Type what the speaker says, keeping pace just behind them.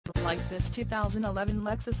like this 2011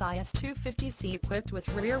 Lexus IS 250C equipped with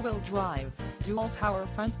rear-wheel drive, dual-power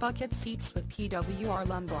front bucket seats with PWR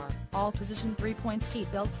lumbar, all-position 3-point seat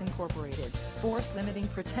belts incorporated, force-limiting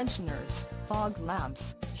pretensioners, fog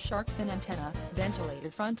lamps, shark fin antenna,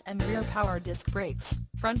 ventilated front and rear power disc brakes,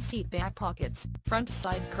 front seat back pockets, front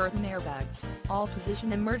side curtain airbags,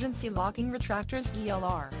 all-position emergency locking retractors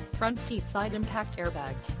ELR, front seat side impact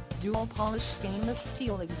airbags, dual polished stainless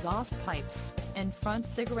steel exhaust pipes, and front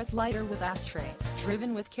cigarette lighter with ashtray.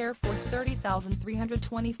 Driven with care for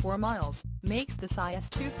 30,324 miles, makes this IS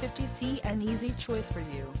 250C an easy choice for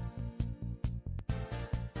you.